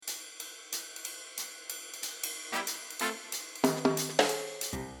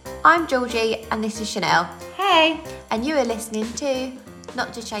I'm Georgie and this is Chanel. Hey! And you are listening to,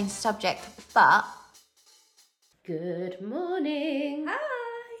 not to change the subject, but... Good morning. Hi.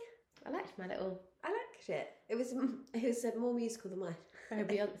 I liked my little... I liked it. It was more musical than mine. Very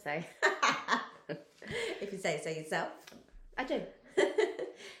Beyonce. If you say so yourself. I do.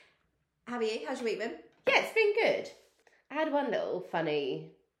 How are you? How's your week been? Yeah, it's been good. I had one little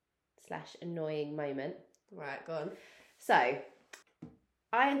funny / annoying moment. Right, go on. So,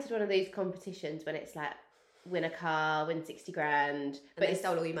 I entered one of these competitions when it's like, win a car, win 60 grand. But they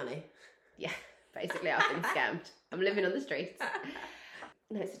stole all your money? Yeah, basically I've been scammed. I'm living on the streets.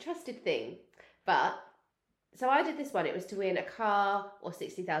 No, it's a trusted thing. But, so I did this one. It was to win a car or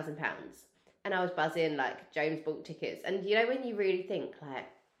 £60,000. And I was buzzing, like, James bought tickets. And you know when you really think, like,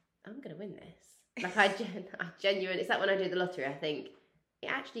 I'm going to win this. Like, I genuinely, it's like when I do the lottery, I think, it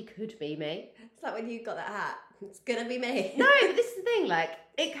actually could be me. It's like when you got that hat. It's going to be me. No, but this is the thing, like,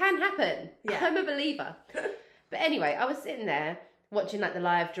 it can happen. Yeah. I'm a believer. But anyway, I was sitting there watching, like, the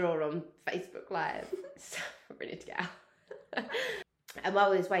live draw on Facebook Live. So I really need to get out. And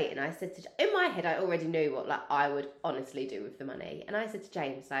while I was waiting, I said to... In my head, I already knew what, like, I would honestly do with the money. And I said to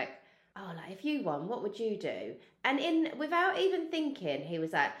James, like, oh, like, if you won, what would you do? And without even thinking, he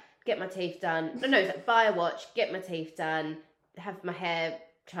was like, get my teeth done. No, he's like, buy a watch, get my teeth done, have my hair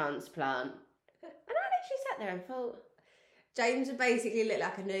transplant. And I literally sat there and thought... James would basically look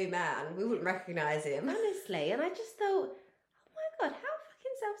like a new man. We wouldn't recognise him. Honestly. And I just thought, oh my God, how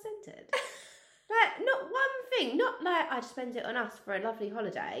fucking self-centred. Like, not one thing. Not like, I'd spend it on us for a lovely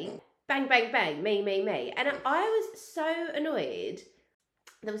holiday. Bang, bang, bang, me. And I was so annoyed.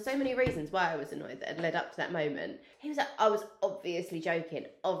 There were so many reasons why I was annoyed that had led up to that moment. He was like, I was obviously joking.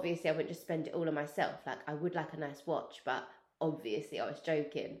 Obviously, I wouldn't just spend it all on myself. Like, I would like a nice watch, but obviously I was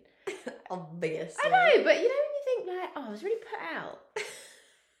joking. Obviously. I know, but you know when you think, like, oh, I was really put out.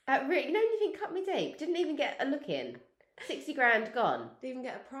 Like, really, you know when you think, cut me deep. Didn't even get a look in. 60 grand gone. Didn't even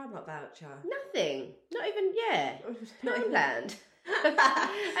get a Primark voucher. Would not even, yeah. Not even Poundland.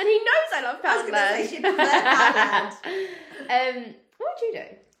 And he knows I love Poundland. I was going to say, she prefers Poundland. What would you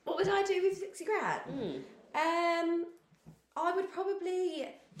do? What would I do with 60 grand? I would probably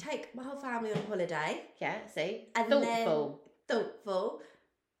take my whole family on holiday. Yeah, see? And thoughtful.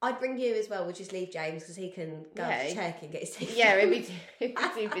 I'd bring you as well. We'll just leave James because he can go to Turkey and get his teeth. Yeah, he'd be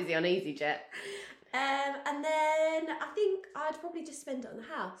too busy on EasyJet. And then I think I'd probably just spend it on the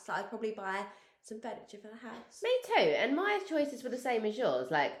house. So I'd probably buy some furniture for the house. Me too. And my choices were the same as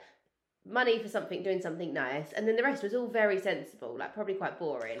yours. Like, money for something, doing something nice. And then the rest was all very sensible. Like, probably quite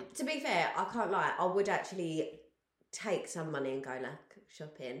boring. To be fair, I can't lie. I would actually take some money and go, like,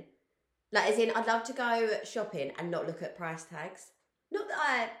 shopping. Like, as in, I'd love to go shopping and not look at price tags. Not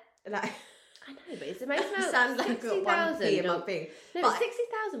that I know, but it's amazing how sounds like 60,000 in my thing. No, but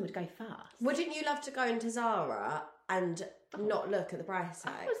 60,000 would go fast. Wouldn't you love to go into Zara and not look at the price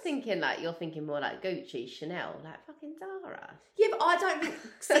tags? I was thinking, like, you're thinking more like Gucci, Chanel, like fucking Zara. Yeah, but I don't think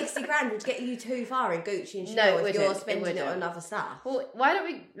 60 grand would get you too far in Gucci and Chanel if you're spending it on other stuff. Well, why don't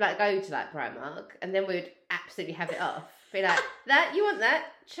we, like, go to, like, Primark and then we'd absolutely have it off. Be like, that, you want that?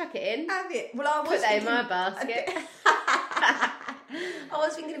 Chuck it in. Have it. Well, I was Put that in my basket. I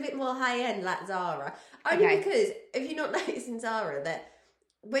was thinking a bit more high-end, like Zara. Only because, if you're not noticing Zara, that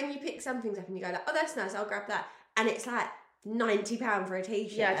when you pick some things up and you go like, oh, that's nice, I'll grab that. And it's like £90 for a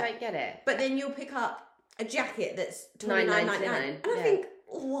t-shirt. Yeah, I don't get it. But then you'll pick up a jacket that's $29.99. And I think,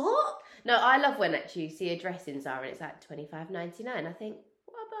 what? No, I love when actually you see a dress in Zara and it's like $25.99. I think,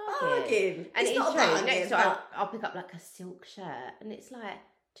 what a bargain. And it's not true. Next time I'll pick up like a silk shirt and it's like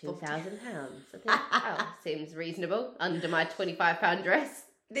 £2,000. I think, oh, seems reasonable under my £25 dress.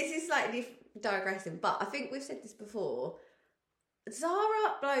 This is slightly digressing, but I think we've said this before.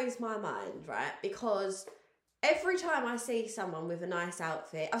 Zara blows my mind, right? Because every time I see someone with a nice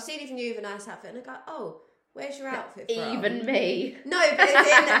outfit, I've seen even you with a nice outfit, and I go, "Oh, where's your outfit from?" Even me. No, but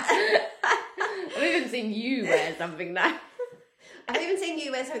it's I've even seen you wear something nice. I've even seen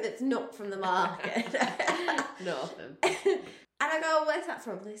you wear something that's not from the market. Not often. And I go, oh, where's that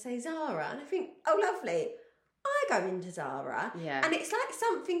from? And they say Zara. And I think, oh, lovely. I go into Zara. Yeah. And it's like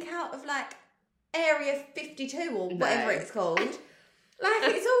something out of like Area 52 or whatever it's called. Like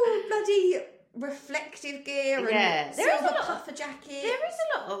it's all bloody reflective gear and silver puffer jacket. There is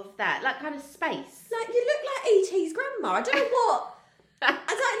a lot of that, like kind of space. Like you look like E.T.'s grandma. I don't know what. I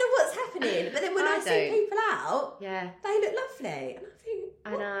don't know what's happening. But then when I see people out, they look lovely. And I think,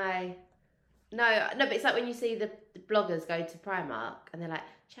 what? I know. No, but it's like when you see the bloggers go to Primark and they're like,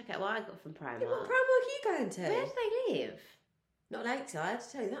 check out what I got from Primark. Yeah, what Primark are you going to? Where do they live? Not Lakeside, I'll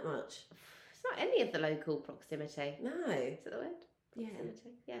tell you that much. It's not any of the local proximity. No. Is it the word? Yeah.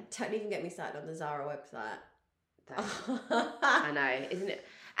 proximity. Yeah. Don't even get me started on the Zara website. I know, isn't it?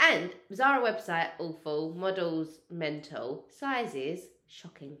 And Zara website, awful. Models, mental. Sizes,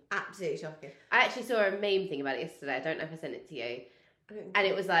 shocking. Absolutely shocking. I actually saw a meme thing about it yesterday. I don't know if I sent it to you. And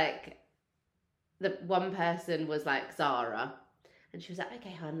it was like, the one person was like Zara. And she was like,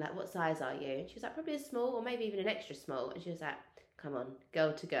 okay, hon, like, what size are you? And she was like, probably a small or maybe even an extra small. And she was like, come on,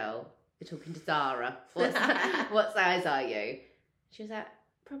 girl to girl. You're talking to Zara. What size are you? She was like,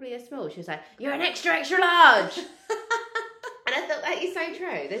 probably a small. She was like, you're an extra, extra large. And I thought, that is so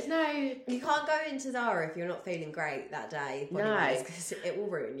true. There's no... You can't go into Zara if you're not feeling great that day. No. Because it will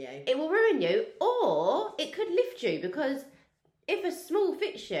ruin you. It will ruin you, or it could lift you, because if a small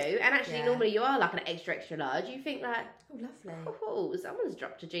fits you, and actually normally you are like an extra, extra large, you think like, oh, lovely. Oh, someone's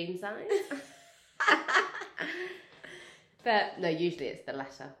dropped a jean size. But no, usually it's the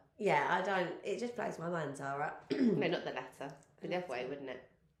latter. Yeah, I don't... It just blows my mind, Zara. No, not the latter. The other way, wouldn't it?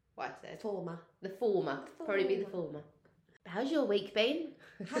 What I said. Former. The former. Probably be the former. How's your week been?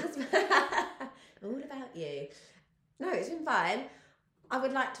 All about you. No, it's been fine. I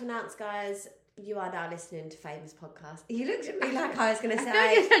would like to announce, guys, you are now listening to Famous Podcast. You looked at me like I was going to say... I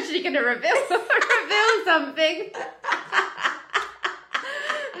feel like you're actually going to reveal something.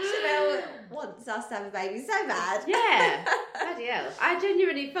 Chanel wants us to have a baby so bad. Yeah. Bloody hell. I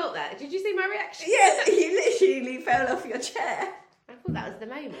genuinely felt that. Did you see my reaction? Yeah, you literally fell off your chair. I thought that was the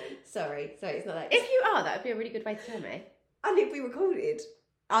moment. Sorry, it's not like... If you are, that would be a really good way to tell me. And if we recorded,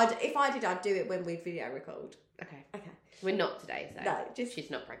 if I did, I'd do it when we'd video record. Okay. Okay. We're not today, so No, just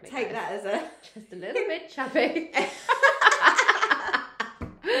she's not pregnant. Take guys. that as a... Just a little bit chubby.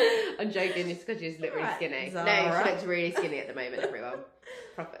 I'm joking, it's because she's literally Right, skinny. Zara. No, she looks really skinny at the moment, everyone.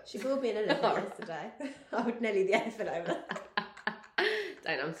 Proper. She called me an elephant yesterday. I would Nelly the elephant over that.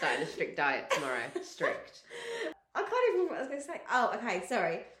 Don't, I'm starting a strict diet tomorrow. Strict. I can't even remember what I was going to say. Oh, okay,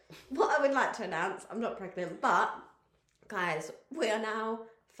 sorry. What I would like to announce, I'm not pregnant, but guys, we are now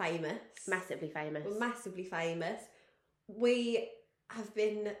famous. Massively famous. We're massively famous. We have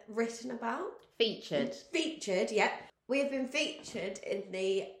been written about. Featured. Featured, yeah. We have been featured in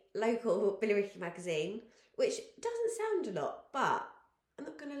the local Billericay magazine, which doesn't sound a lot, but I'm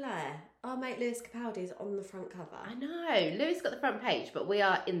not going to lie. Our mate Lewis Capaldi's on the front cover. I know. Lewis got the front page, but we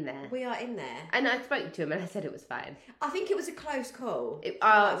are in there. We are in there. And I spoke to him and I said it was fine. I think it was a close call. It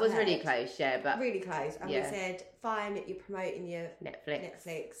was really close, yeah, but... Really close. And yeah. we said, fine, you're promoting your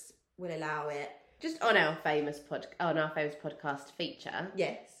Netflix. We'll allow it. Just on our famous podcast feature.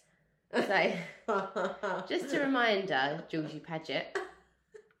 Yes. So, just a reminder, Georgie Paget.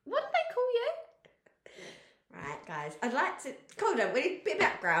 What did they call you? Right, guys. I'd like to... Hold on, we need a bit of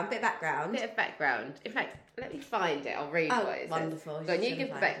background. Bit of background. In fact, let me find it. I'll read what it says. Wonderful. Go on, you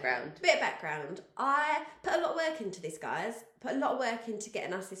give the background. Bit of background. I put a lot of work into this, guys. Put a lot of work into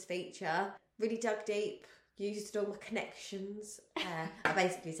getting us this feature. Really dug deep. Used all my connections. I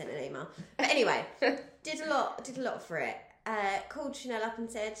basically sent an email. But anyway, did a lot for it. Called Chanel up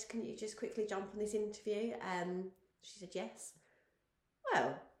and said, can you just quickly jump on this interview? She said yes.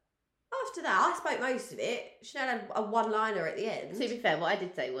 Well, after that, I spoke most of it. Chanel had a one-liner at the end. To be fair, what I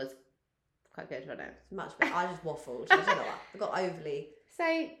did say was quite good, wasn't it? Much better. I just waffled. I don't know what. I got overly...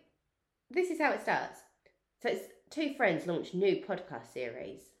 So, this is how it starts. So, it's two friends launch new podcast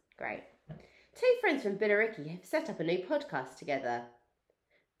series. Great. Two friends from Billericay have set up a new podcast together.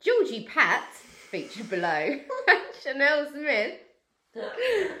 Georgie Pat, featured below, and Chanel Smith.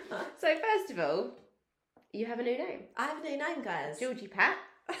 So, first of all, you have a new name. I have a new name, guys. Georgie Pat.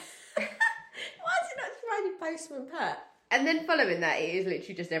 Why is it not Friday Postman Pat? And then following that, it is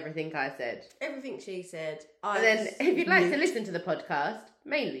literally just everything I said. Everything she said. And then, if you'd like to listen to the podcast,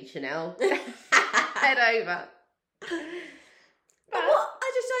 mainly Chanel, head over. But what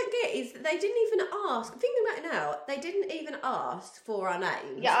I just don't get is that they didn't even ask. Thinking about it now, they didn't even ask for our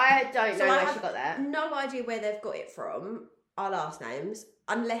names. Yeah, I don't know where she got that. No idea where they've got it from, our last names,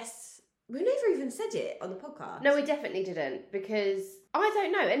 unless we never even said it on the podcast. No, we definitely didn't, because I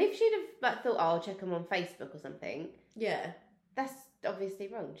don't know. And if she'd have thought, oh, I'll check them on Facebook or something, yeah, that's obviously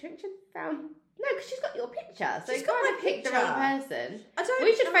wrong. Do you think she'd found? No, because she's got your picture, so she's you got kind my of picked the picture. wrong person. I don't.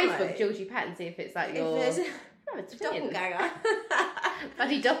 We should know. Facebook Georgie Pat and see if it's like your. If there's Oh, it's twin. doppelganger.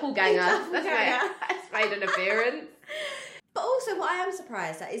 Bloody doppelganger. Doppelganger. That's made an appearance. But also, what I am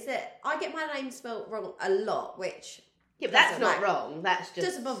surprised at is that I get my name spelt wrong a lot, which Yeah, but that's doesn't, not like, wrong. That's just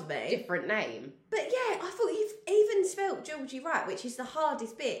doesn't bother me. Different name. But yeah, I thought you've even spelt Georgie right, which is the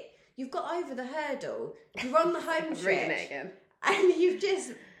hardest bit. You've got over the hurdle. You're on the home I'm reading it stretch, again. and you've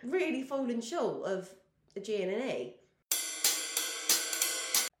just really fallen short of a G and an E.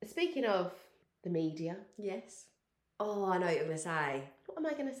 Speaking of the media, Yes. Oh, I know what you're going to say. What am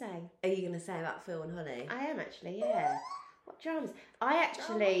I going to say? Are you going to say about Phil and Holly? I am actually, yeah. What dramas? I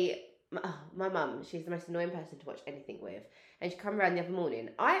actually, my mum, she's the most annoying person to watch anything with. And she come around the other morning.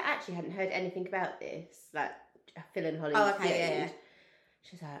 I actually hadn't heard anything about this, like Phil and Holly. Oh, okay, yeah.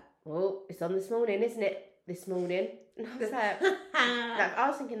 She's like, well, it's on this morning, isn't it? This morning. And I was like, I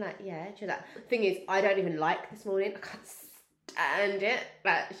was thinking like, yeah. She was like, thing is, I don't even like This Morning. I can't stand it.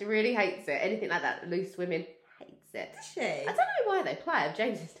 Like, she really hates it. Anything like that, Loose Women, hates it. Does she? I don't know why they play it.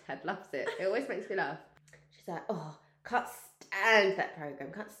 James's dad loves it. It always makes me laugh. She's like, oh, can't stand that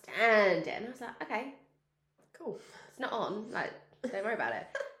programme. Can't stand it. And I was like, okay, cool. It's not on. Like, don't worry about it.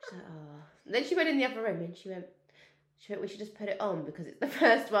 She's like, oh. And then she went in the other room and she went, we should just put it on because it's the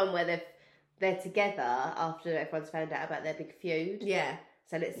first one where they're together after everyone's found out about their big feud. Yeah.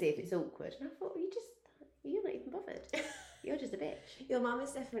 So let's see if it's awkward. And I thought, you're not even bothered. You're just a bitch. Your mum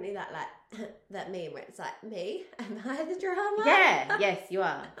is definitely that meme where it's like, me? Am I the drama? Yeah, yes, you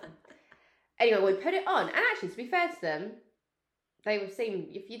are. Anyway, we put it on. And actually, to be fair to them, they would seem,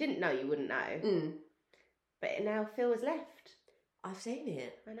 if you didn't know, you wouldn't know. Mm. But now Phil has left. I've seen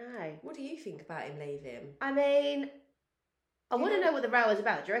it. I know. What do you think about him leaving? I mean, I want to know what the row is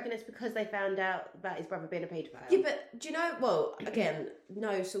about. Do you reckon it's because they found out about his brother being a paedophile? Yeah, but do you know, well, again,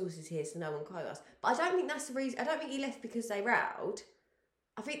 no sources here, so no one quote us. But I don't think that's the reason. I don't think he left because they rowed.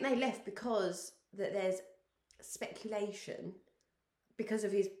 I think they left because that there's speculation because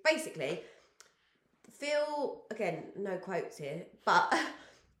of his, basically, Phil, again, no quotes here, but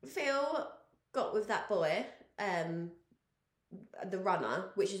Phil got with that boy, the runner,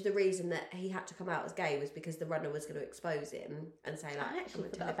 which is the reason that he had to come out as gay, was because the runner was going to expose him and say like, I actually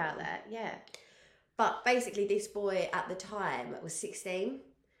forgot about that. Yeah. But basically, this boy at the time was 16,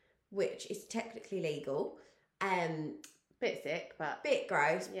 which is technically legal. Bit sick, but bit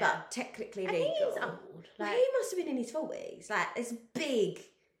gross, but technically legal. He is old. Like, he must have been in his 40s. Like, it's big.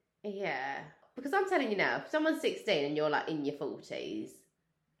 Yeah. Because I'm telling you now, if someone's 16 and you're like in your 40s.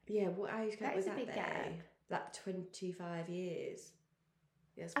 Yeah, what age gap was that? That is a big gap. Like 25 years.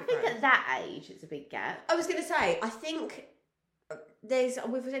 Yeah, I think at that age it's a big gap. I was going to say, I think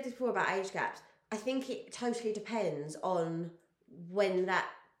we've said this before about age gaps. I think it totally depends on when that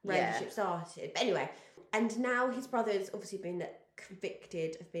relationship started. But anyway, and now his brother's obviously been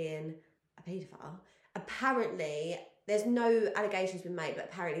convicted of being a paedophile. Apparently, there's no allegations been made, but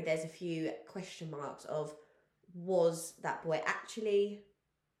apparently there's a few question marks of, was that boy actually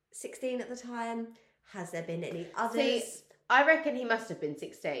 16 at the time? Has there been any others? See, I reckon he must have been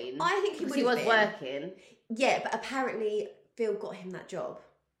 16. I think he was working. Yeah, but apparently Phil got him that job.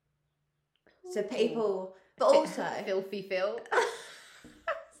 So people, but also filthy Phil.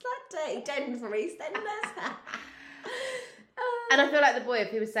 It's like Dirty Den from EastEnders. And I feel like the boy,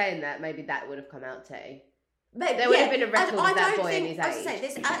 if he was saying that, maybe that would have come out too. Maybe, there would have been a record of that boy in his age. I was to say,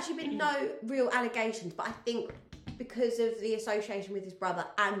 there's actually been no real allegations, but I think because of the association with his brother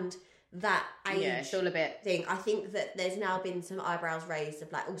and that age it's all a bit thing, I think that there's now been some eyebrows raised of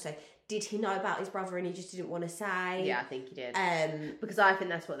like, also, did he know about his brother and he just didn't want to say? Yeah, I think he did. Because I think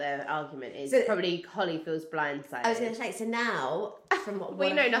that's what their argument is. So, probably Holly feels blindsided. I was going to say, so now, from what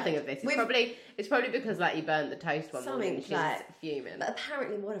we know nothing of this. It's probably because like you burnt the toast one morning and she was fuming. But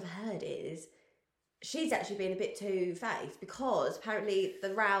apparently what I've heard is she's actually been a bit two-faced, because apparently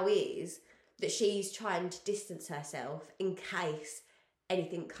the row is that she's trying to distance herself in case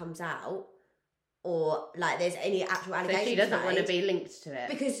anything comes out or like there's any actual allegations. So she doesn't want to be linked to it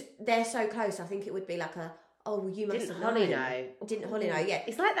because they're so close. I think it would be like a, oh, well, you must Didn't have Holly known. know? Didn't Holly know? Yeah,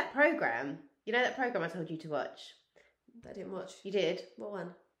 it's like that program. You know that program I told you to watch? I didn't watch. You did? What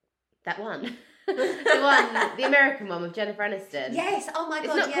one? That one. the American one with Jennifer Aniston. Yes. Oh my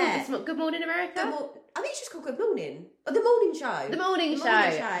god. It's not yeah. called Good Morning America. I think it's just called Good Morning. Oh, the morning show. The morning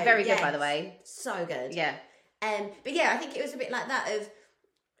show. Very good, by the way. So good. Yeah. But yeah, I think it was a bit like that of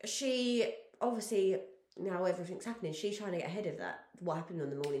she obviously now everything's happening. She's trying to get ahead of that. What happened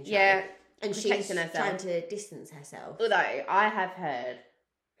on the morning show? Yeah. And she's trying to distance herself. Although I have heard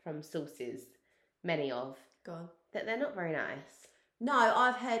from sources, many of, go on, that they're not very nice. No,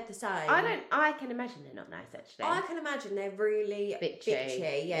 I've heard the same. I can imagine they're not nice, actually. I can imagine they're really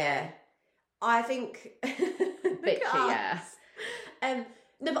bitchy. Yeah. I think bitchy. Yeah.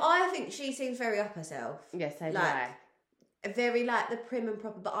 No, but I think she seems very up herself. Yes, so do like, I. Very like the prim and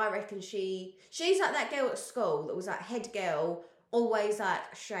proper, but I reckon she's like that girl at school that was like head girl, always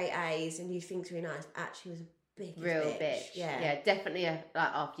like straight A's, and you think to be nice. Actually, was a big real bitch. Yeah, definitely. Like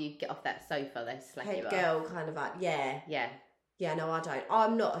after you get off that sofa, they slap you off. Head girl, kind of like yeah. No, I don't.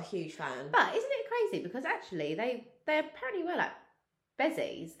 I'm not a huge fan. But isn't it crazy? Because actually, they apparently were like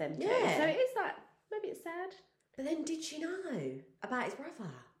bezies, them two. Yeah. So it is like maybe it's sad. But then did she know about his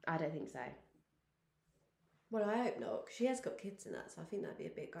brother? I don't think so. Well, I hope not, 'cause she has got kids and that, so I think that'd be a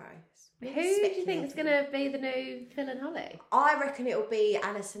bit gross. Who do you think is going to be the new Phil and Holly? I reckon it'll be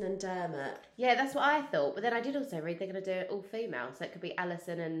Alison and Dermot. Yeah, that's what I thought. But then I did also read they're going to do it all female, so it could be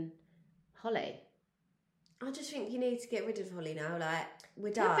Alison and Holly. I just think you need to get rid of Holly now. Like,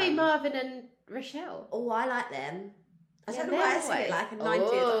 we're done. Could be Marvin and Rochelle. Oh, I like them. I Yeah, don't know why I they're say it always- like a 90s.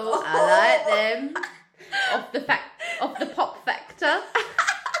 Oh, I like them. Off the pop factor.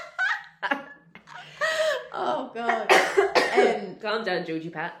 Oh, God. Calm down, Georgie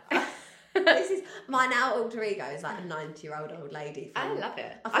Pat. This is my now alter ego is like a 90-year-old old lady. I love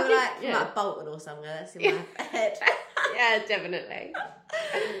it. I feel like from like Bolton or somewhere. That's in my head. Yeah, definitely.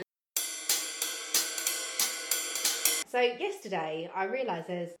 So yesterday, I realised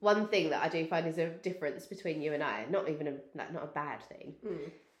there's one thing that I do find is a difference between you and I. Not even not a bad thing,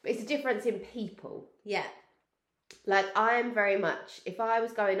 but it's a difference in people. Yeah. Like, I'm very much, if I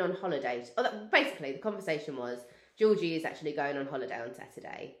was going on holiday, basically the conversation was, Georgie is actually going on holiday on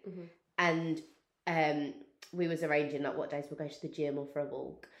Saturday, and we was arranging like what days we'll go to the gym or for a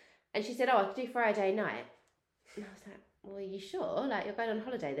walk, and she said, oh, I could do Friday night, and I was like, well, are you sure? Like, you're going on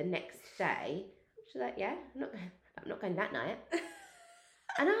holiday the next day? She's like, yeah, I'm not going that night.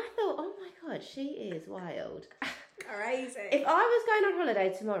 And I thought, oh my God, she is wild. Crazy. If I was going on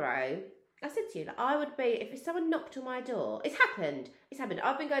holiday tomorrow, I said to you, like, I would be, if someone knocked on my door, it's happened.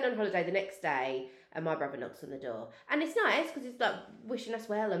 I've been going on holiday the next day and my brother knocks on the door. And it's nice because it's like wishing us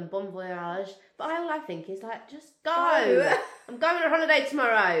well and bon voyage. But all I think is like, just go. I'm going on holiday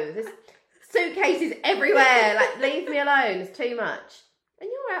tomorrow. There's suitcases everywhere. Like, leave me alone. It's too much. And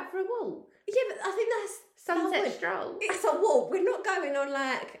you're out for a walk. Yeah, but I think that's... Sunset stroll. It's a walk. We're not going on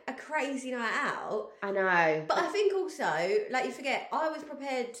like a crazy night out. I know. But I think also, like, you forget, I was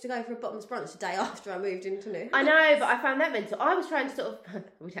prepared to go for a bottoms brunch the day after I moved into New. I know, but I found that mental. I was trying to sort of,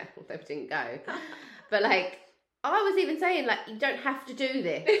 we didn't go, but like, I was even saying, like, you don't have to do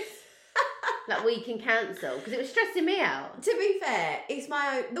this. Like, we can cancel, because it was stressing me out. To be fair, it's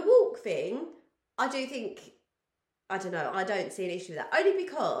my own, the walk thing, I do think, I don't know, I don't see an issue with that. Only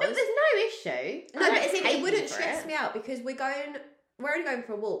because... No, there's no issue. No, but it wouldn't stress me out because we're only going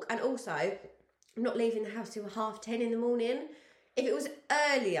for a walk, and also I'm not leaving the house till 10:30 in the morning. If it was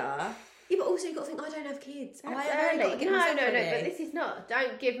earlier, yeah, but also you've got to think I don't have kids. That's I have only got to get no, myself but ready. this is not,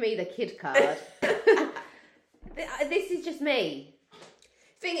 don't give me the kid card. This is just me.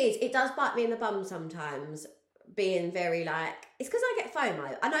 Thing is, it does bite me in the bum sometimes, being very like, it's because I get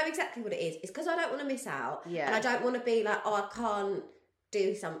FOMO. I know exactly what it is. It's because I don't want to miss out. Yeah. And I don't want to be like, oh, I can't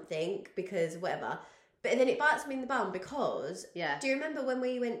do something because whatever. But then it bites me in the bum because, Yeah. do you remember when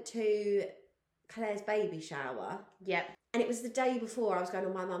we went to Claire's baby shower? Yep. And it was the day before I was going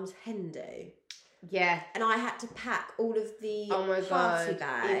on my mum's hen do. Yeah. And I had to pack all of the Oh my party God.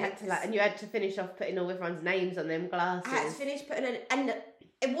 bags. You had to and you had to finish off putting all everyone's names on them glasses. I had to finish putting in, and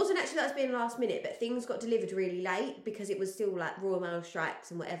it wasn't actually that it was being last minute, but things got delivered really late because it was still like Royal Mail strikes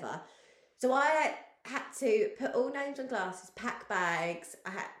and whatever. So I had to put all names on glasses, pack bags.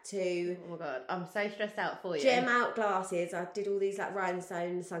 I had to Oh my God, I'm so stressed out for you. gem out glasses. I did all these like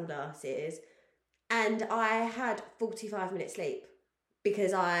rhinestone sunglasses, and I had 45 minutes sleep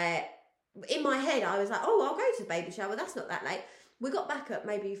because in my head I was like, oh, I'll go to the baby shower. That's not that late. We got back at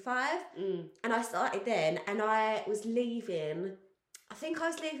maybe 5, and I started then, and I was leaving. I think I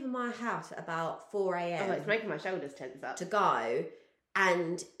was leaving my house at about 4 a.m. Oh, it's making my shoulders tense up. to go,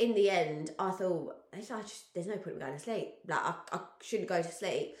 and in the end I thought there's no point in going to sleep. Like I shouldn't go to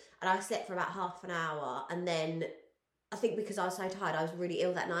sleep, and I slept for about half an hour, and then I think because I was so tired I was really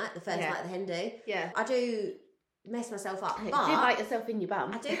ill that night, the first night of the hen do. Yeah. I do mess myself up, You but do bite yourself in your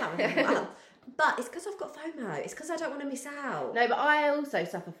bum. I do bite myself up. But it's because I've got FOMO. It's because I don't want to miss out. No, but I also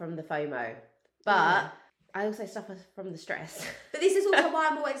suffer from the FOMO. But I also suffer from the stress. But this is also why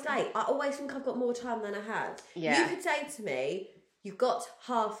I'm always late. I always think I've got more time than I have. Yeah. You could say to me, you've got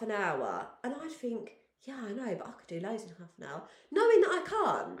half an hour. And I'd think, yeah, I know, but I could do loads in half an hour. Knowing that I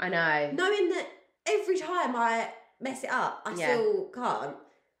can't. I know. Knowing that every time I mess it up, I still can't.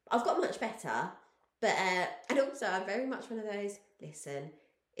 I've got much better. But, and also I'm very much one of those, listen,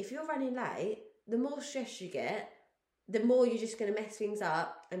 if you're running late, the more stress you get, the more you're just going to mess things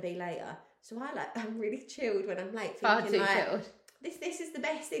up and be later. So I'm really chilled when I'm late, Far thinking too like, chilled. this is the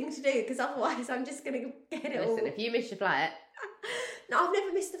best thing to do because otherwise I'm just going to get it all. Listen, if you miss your flight, No, I've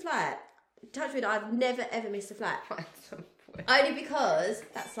never missed a flight. Touch wood, I've never ever missed a flight. find some point. Only because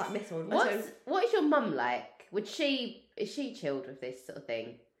that's like metal. What is your mum like? Is she chilled with this sort of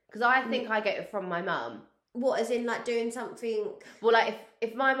thing? Because I think I get it from my mum. What, as in like doing something? Well, like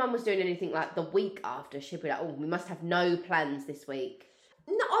if my mum was doing anything like the week after, she'd be like, oh, we must have no plans this week.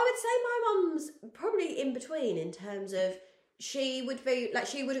 No, I would say my mum's probably in between in terms of she would be like,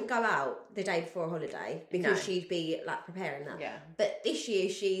 she wouldn't go out the day before a holiday because No. she'd be like preparing that. Yeah. But this year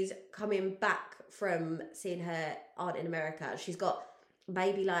she's coming back from seeing her aunt in America. She's got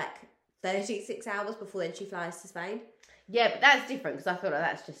maybe like 36 hours before then she flies to Spain. Yeah, but that's different because I feel like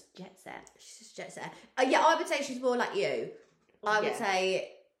that's just jet set. She's just jet set. Yeah, I would say she's more like you. I would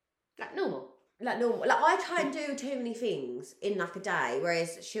say like normal. Like normal. Like I try and do too many things in like a day,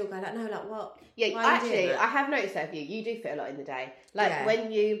 whereas she'll go like, no, like what? Yeah, Why are you doing actually, that? I have noticed that for you. You do fit a lot in the day. Like Yeah.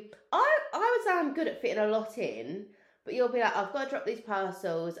 when you, I would say I'm good at fitting a lot in, but you'll be like, I've got to drop these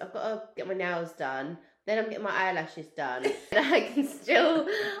parcels. I've got to get my nails done. Then I'm getting my eyelashes done. And I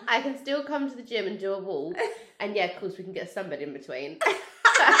can still come to the gym and do a walk. And yeah, of course, we can get a sunbed in between. It's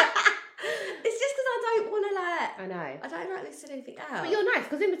just because I don't want to like. I know. I don't like mixing anything out. But you're nice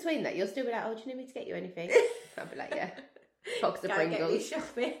because in between that, you'll still be like, oh, do you need me to get you anything? I'll be like, yeah. Box of Go get me Pringles.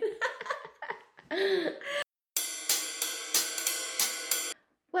 shopping.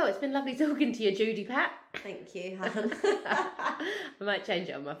 Well, it's been lovely talking to you, Judy Pat. Thank you, Han. I might change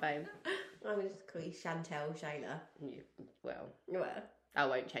it on my phone. I'm going to just call you Chantel Shayla. Well, Well. I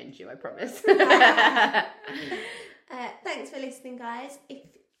won't change you, I promise. Thanks for listening, guys. If,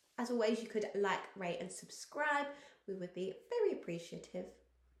 as always, you could like, rate and subscribe, we would be very appreciative.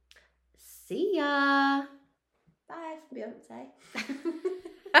 See ya. Bye from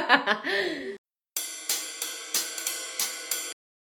Beyonce.